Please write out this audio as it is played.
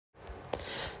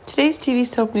Today's TV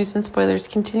soap news and spoilers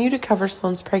continue to cover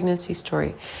Sloan's pregnancy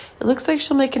story. It looks like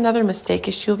she'll make another mistake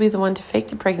as she'll be the one to fake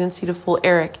the pregnancy to fool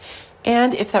Eric.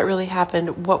 And if that really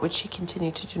happened, what would she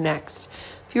continue to do next?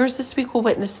 Viewers this week will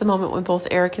witness the moment when both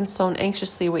Eric and Sloan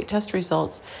anxiously await test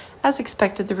results. As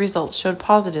expected, the results showed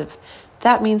positive.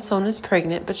 That means Sloan is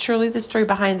pregnant, but surely the story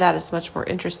behind that is much more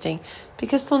interesting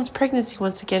because Sloan's pregnancy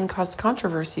once again caused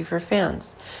controversy for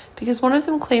fans. Because one of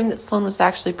them claimed that Sloan was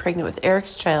actually pregnant with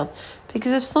Eric's child,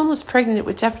 because if Sloan was pregnant, it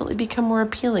would definitely become more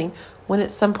appealing when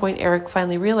at some point Eric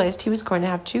finally realized he was going to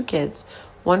have two kids,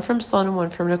 one from Sloan and one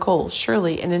from Nicole.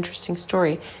 Surely an interesting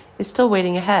story is still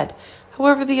waiting ahead.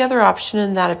 However, the other option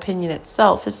in that opinion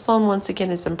itself is Sloan once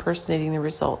again is impersonating the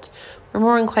result. We're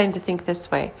more inclined to think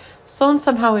this way. Sloan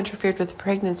somehow interfered with the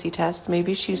pregnancy test.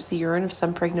 Maybe she used the urine of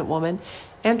some pregnant woman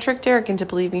and tricked Eric into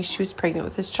believing she was pregnant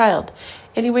with his child.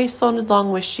 Anyway, Sloan had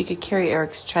long wished she could carry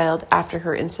Eric's child after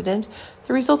her incident.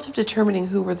 The result of determining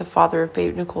who were the father of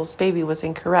Nicole's baby was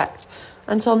incorrect.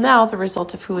 Until now, the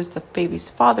result of who is the baby's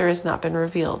father has not been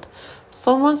revealed.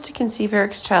 Sloan wants to conceive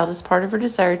Eric's child as part of her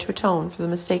desire to atone for the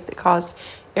mistake that caused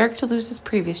Eric to lose his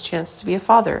previous chance to be a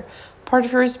father. Part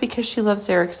of her is because she loves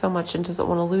Eric so much and doesn't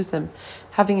want to lose him.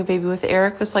 Having a baby with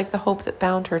Eric was like the hope that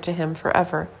bound her to him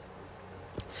forever.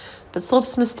 But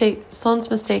Sloan's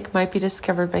mistake might be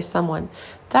discovered by someone.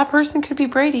 That person could be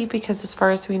Brady, because as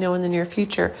far as we know in the near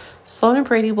future, Sloan and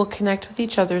Brady will connect with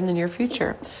each other in the near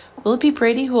future. Will it be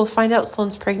Brady who will find out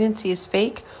Sloan's pregnancy is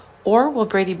fake, or will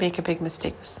Brady make a big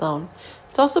mistake with Sloan?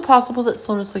 It's also possible that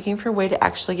Sloan is looking for a way to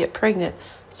actually get pregnant,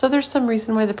 so there's some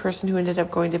reason why the person who ended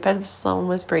up going to bed with Sloan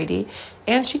was Brady,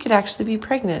 and she could actually be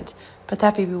pregnant. But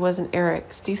that baby wasn't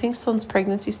Eric's. Do you think Sloan's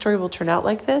pregnancy story will turn out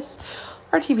like this?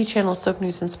 Our TV channel Soap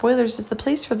News and Spoilers is the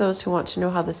place for those who want to know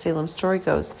how the Salem story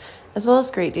goes, as well as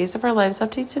great Days of Our Lives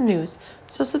updates and news,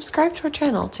 so subscribe to our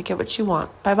channel to get what you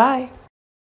want. Bye-bye.